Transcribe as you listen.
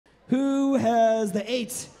Who has the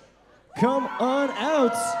 8? Come on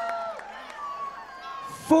out.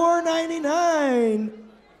 $4.99.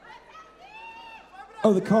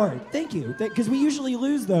 Oh, the card. Thank you. Because we usually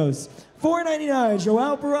lose those. $4.99.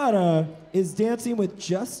 Joao Parada is dancing with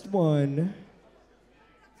just one.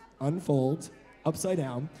 Unfold. Upside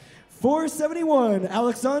down. $4.71.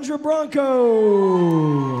 Alexandra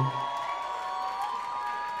Branco.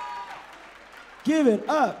 Give it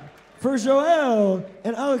up for Joao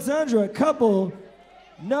and Alexandra, couple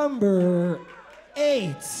number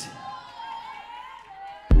 8.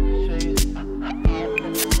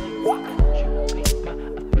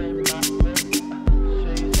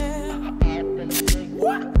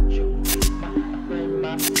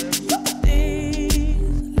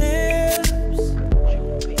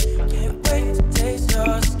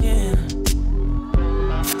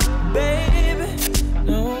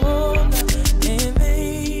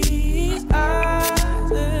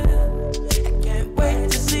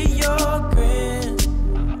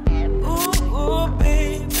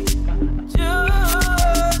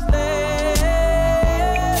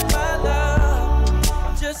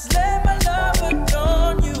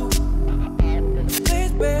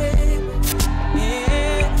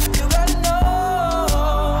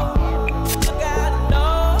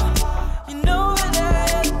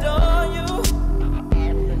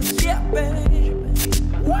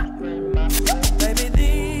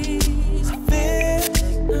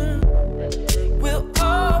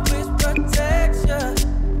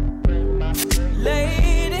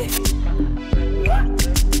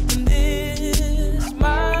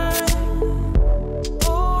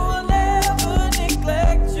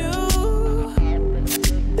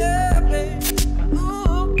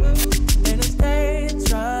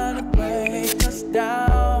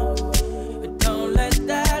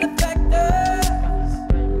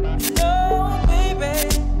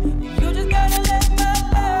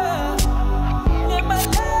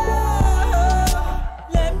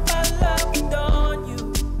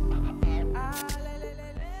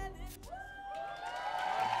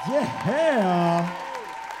 Yeah.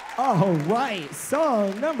 All right,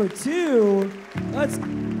 song number 2. Let's.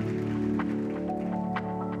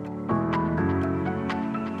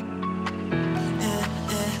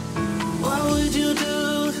 What would you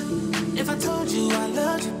do if I told you I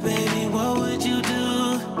loved you, baby? What would you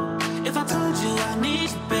do if I told you I need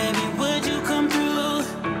you, baby? Would you come through?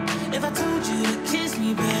 If I told you to kiss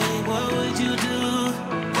me, baby, what would you do?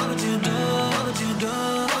 What would you do? What would you do?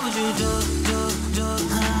 What would you do?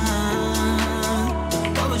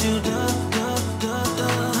 What would you do?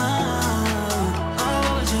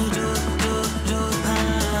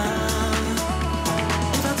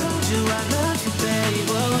 If I told you I loved you, baby,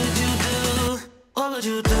 what would you do? What would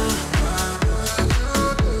you do?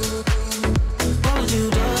 What would you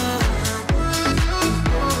do?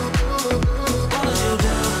 What would you do?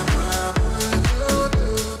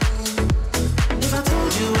 If I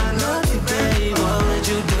told you I loved you, baby, what would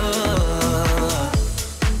you do?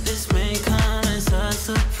 This may come as a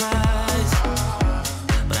surprise,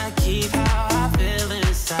 but I keep how I feel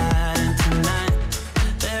inside. And tonight,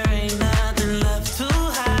 there ain't nothing left to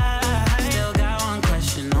hide. Still got one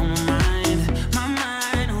question on my mind, on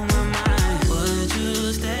my mind. Would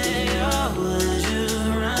you stay or would you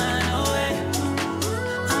run away?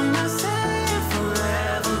 I'm not saying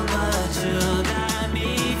forever, but you got me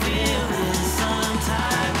feeling some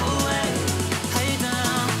type of way. How you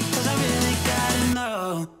down? 'Cause I really gotta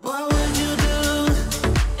know. What would you do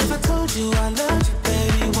if I told you I love